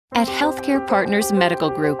At Healthcare Partners Medical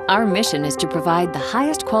Group, our mission is to provide the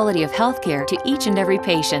highest quality of healthcare to each and every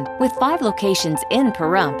patient. With 5 locations in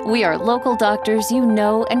Pahrump, we are local doctors you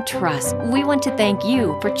know and trust. We want to thank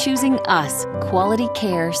you for choosing us. Quality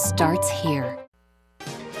care starts here.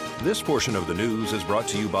 This portion of the news is brought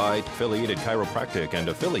to you by Affiliated Chiropractic and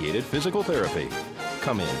Affiliated Physical Therapy.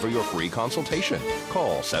 Come in for your free consultation.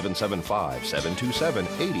 Call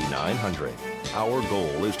 775-727-8900. Our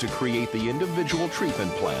goal is to create the individual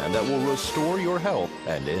treatment plan that will restore your health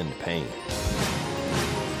and end pain.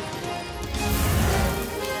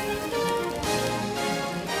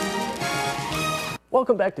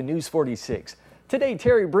 Welcome back to News 46. Today,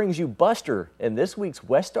 Terry brings you Buster in this week's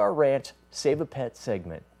Westar Ranch Save a Pet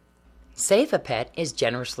segment. Save a Pet is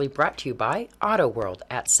generously brought to you by Auto World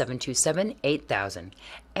at 727-8000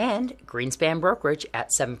 and Greenspan Brokerage at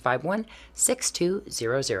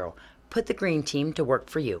 751-6200. Put the green team to work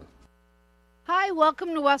for you. Hi, welcome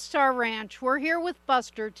to Westar Ranch. We're here with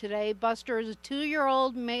Buster today. Buster is a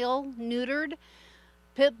 2-year-old male neutered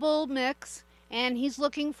pit bull mix, and he's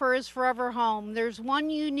looking for his forever home. There's one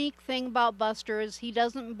unique thing about Buster is he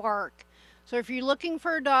doesn't bark. So if you're looking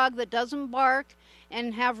for a dog that doesn't bark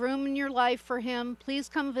and have room in your life for him, please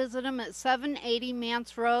come visit him at 780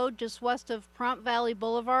 Mance Road, just west of Pahrump Valley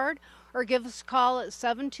Boulevard, or give us a call at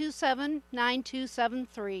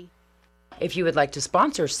 727-9273. If you would like to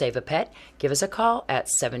sponsor Save a Pet, give us a call at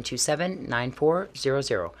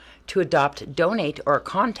 727-9400. To adopt, donate, or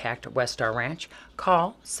contact Westar Ranch,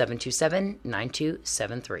 call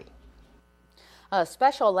 727-9273. A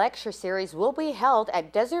special lecture series will be held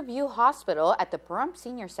at Desert View Hospital at the Pahrump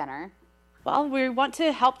Senior Center. Well, we want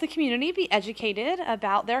to help the community be educated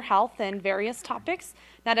about their health and various topics.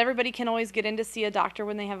 Not everybody can always get in to see a doctor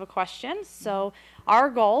when they have a question. So our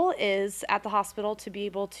goal is at the hospital to be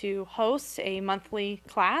able to host a monthly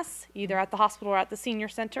class, either at the hospital or at the senior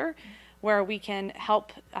center, where we can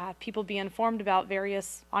help people be informed about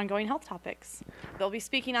various ongoing health topics. They'll be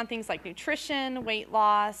speaking on things like nutrition, weight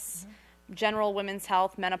loss, general women's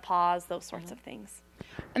health, menopause, those sorts of things.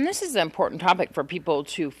 And this is an important topic for people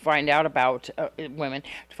to find out about, women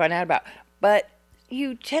to find out about. But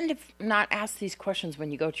you tend to not ask these questions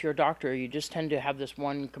when you go to your doctor. You just tend to have this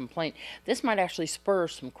one complaint. This might actually spur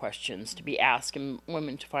some questions to be asked and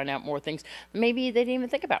women to find out more things maybe they didn't even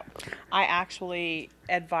think about. I actually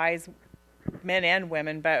advise men and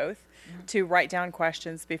women both to write down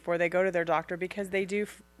questions before they go to their doctor, because they do,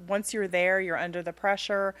 once you're there, you're under the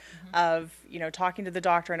pressure of, talking to the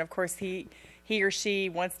doctor, and of course he or she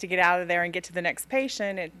wants to get out of there and get to the next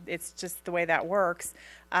patient. It's just the way that works.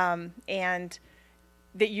 And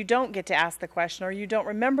that you don't get to ask the question, or you don't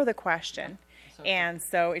remember the question. And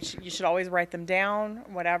so you should always write them down,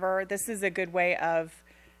 whatever. This is a good way of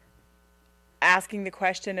asking the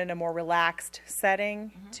question in a more relaxed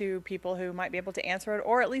setting to people who might be able to answer it,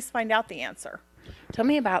 or at least find out the answer. Tell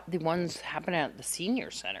me about the ones happening at the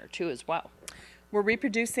senior center too as well. We're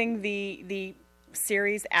reproducing the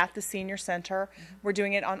series at the senior center. We're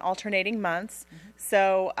doing it on alternating months.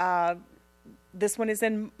 So this one is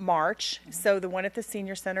in March. So the one at the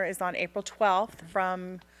senior center is on April 12th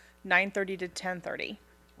from 9:30 to 10:30.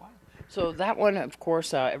 So that one, of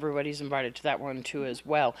course, everybody's invited to that one too as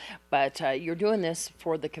well. But you're doing this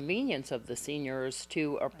for the convenience of the seniors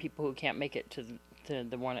too, or people who can't make it to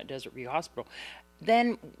the one at Desert View Hospital.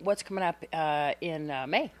 Then what's coming up in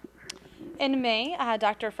May? In May,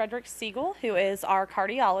 Dr. Frederick Siegel, who is our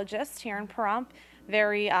cardiologist here in Pahrump,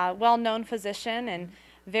 very well-known physician and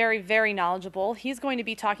very, very knowledgeable. He's going to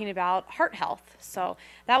be talking about heart health. So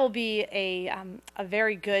that will be a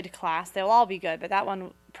very good class. They'll all be good, but that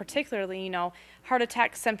one particularly, heart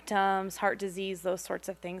attack symptoms, heart disease, those sorts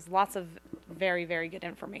of things. Lots of very, very good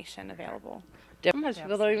information available. Sometimes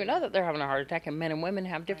people don't even know that they're having a heart attack, and men and women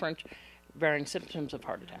have different varying symptoms of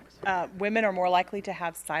heart attacks. Women are more likely to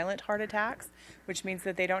have silent heart attacks, which means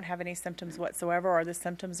that they don't have any symptoms whatsoever, or the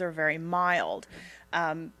symptoms are very mild.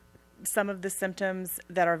 Some of the symptoms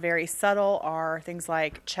that are very subtle are things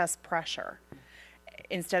like chest pressure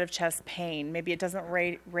instead of chest pain. Maybe it doesn't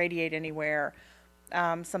radiate anywhere,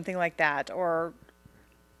 something like that, or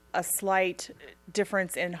a slight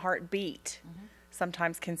difference in heartbeat.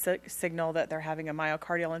 Sometimes can signal that they're having a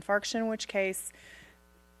myocardial infarction, in which case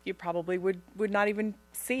you probably would not even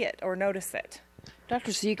see it or notice it.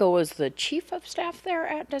 Dr. Siegel was the chief of staff there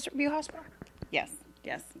at Desert View Hospital? Yes.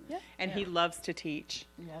 Yeah. And he loves to teach.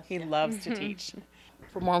 Yes. He loves to teach.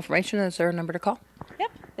 For more information, is there a number to call? Yep.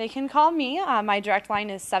 They can call me. My direct line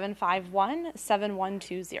is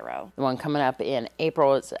 751-7120. The one coming up in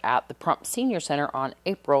April is at the Pahrump Senior Center on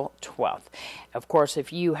April 12th. Of course,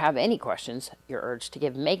 if you have any questions, you're urged to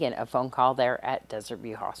give Megan a phone call there at Desert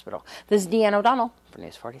View Hospital. This is Deanne O'Donnell for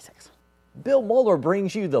News 46. Bill Moeller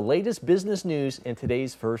brings you the latest business news in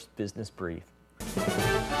today's First Business Brief.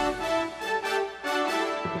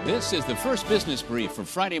 This is the First Business Brief for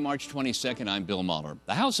Friday, March 22nd. I'm Bill Moeller.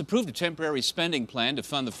 The House approved a temporary spending plan to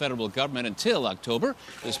fund the federal government until October.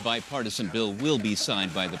 This bipartisan bill will be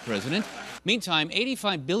signed by the president. Meantime,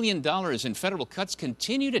 $85 billion in federal cuts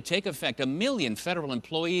continue to take effect. 1 million federal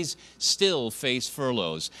employees still face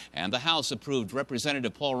furloughs. And the House approved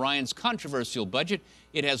Representative Paul Ryan's controversial budget.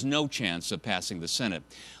 It has no chance of passing the Senate.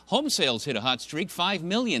 Home sales hit a hot streak. 5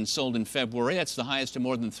 million sold in February. That's the highest in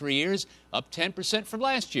more than 3 years, up 10% from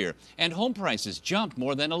last year. And home prices jumped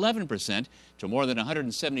more than 11% to more than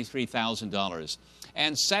 $173,000.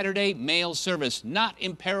 And Saturday mail service not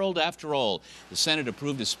imperiled after all. The Senate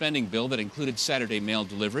approved a spending bill that included Saturday mail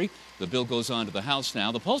delivery. The bill goes on to the House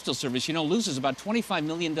now. The Postal Service, loses about $25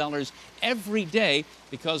 million every day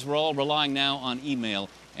because we're all relying now on email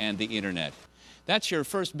and the internet. That's your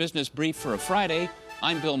First Business Brief for a Friday.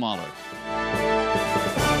 I'm Bill Moeller.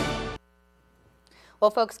 Well,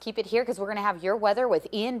 folks, keep it here because we're going to have your weather with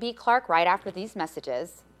Ian B. Clark right after these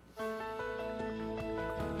messages.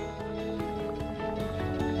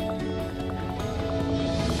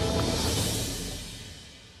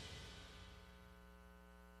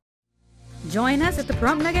 Join us at the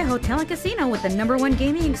Pahrump Nugget Hotel and Casino with the #1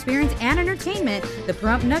 gaming experience and entertainment. The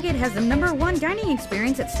Pahrump Nugget has the #1 dining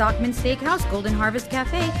experience at Stockman Steakhouse, Golden Harvest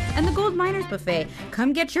Cafe, and the Gold Miners Buffet.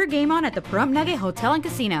 Come get your game on at the Pahrump Nugget Hotel and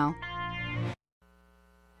Casino.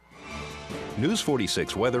 News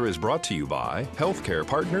 46 weather is brought to you by Healthcare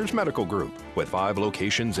Partners Medical Group, with 5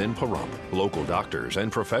 locations in Pahrump, local doctors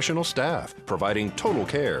and professional staff providing total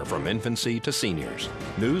care from infancy to seniors.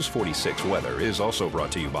 News 46 weather is also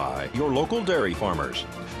brought to you by your local dairy farmers.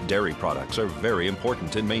 Dairy products are very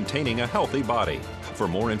important in maintaining a healthy body. For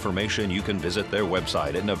more information, you can visit their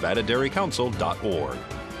website at nevadadairycouncil.org.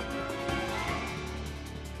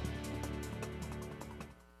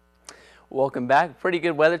 Welcome back. Pretty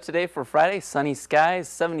good weather today for Friday. Sunny skies,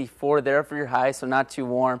 74 there for your high, so not too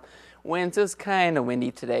warm. Winds is kind of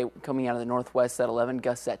windy today, coming out of the northwest at 11,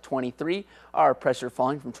 gusts at 23. Our pressure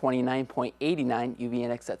falling from 29.89, UV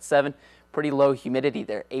index at 7. Pretty low humidity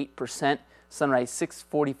there, 8%. Sunrise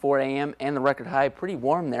 6:44 a.m. and the record high pretty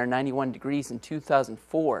warm there, 91 degrees in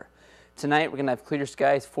 2004. Tonight we're going to have clear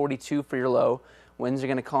skies, 42 for your low. Winds are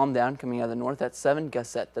going to calm down, coming out of the north at 7,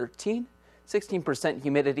 gusts at 13. 16%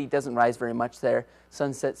 humidity, doesn't rise very much there.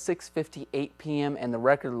 Sunset 6:58 p.m. and the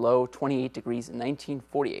record low 28 degrees in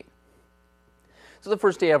 1948. So the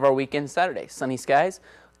first day of our weekend, Saturday, sunny skies,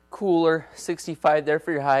 cooler 65 there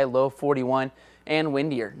for your high, low 41, and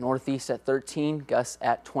windier, northeast at 13, gusts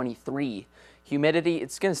at 23. Humidity,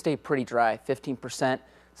 it's going to stay pretty dry, 15%.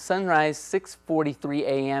 Sunrise 6:43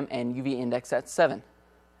 a.m. and UV index at 7.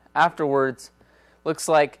 Afterwards, looks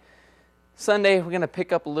like Sunday, we're going to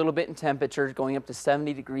pick up a little bit in temperature, going up to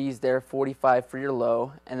 70 degrees there, 45 for your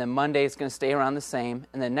low. And then Monday, it's going to stay around the same.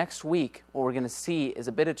 And then next week, what we're going to see is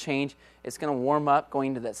a bit of change. It's going to warm up,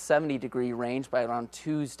 going to that 70-degree range by around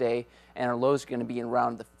Tuesday. And our lows are going to be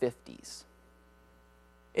around the 50s.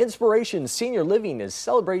 Inspiration Senior Living is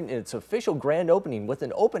celebrating its official grand opening with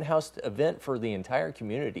an open house event for the entire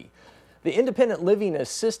community. The Independent Living,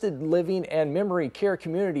 Assisted Living, and Memory Care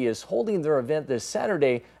community is holding their event this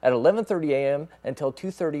Saturday at 11:30 a.m. until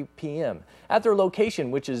 2:30 p.m. at their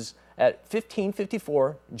location, which is at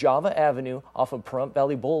 1554 Java Avenue off of Pahrump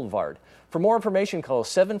Valley Boulevard. For more information, call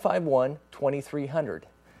 751-2300.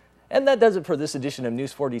 And that does it for this edition of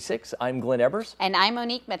News 46. I'm Glenn Evers. And I'm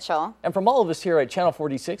Monique Mitchell. And from all of us here at Channel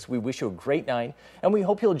 46, we wish you a great night, and we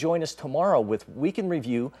hope you'll join us tomorrow with Week in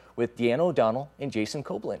Review with Deanne O'Donnell and Jason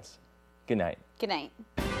Koblenz. Good night. Good night.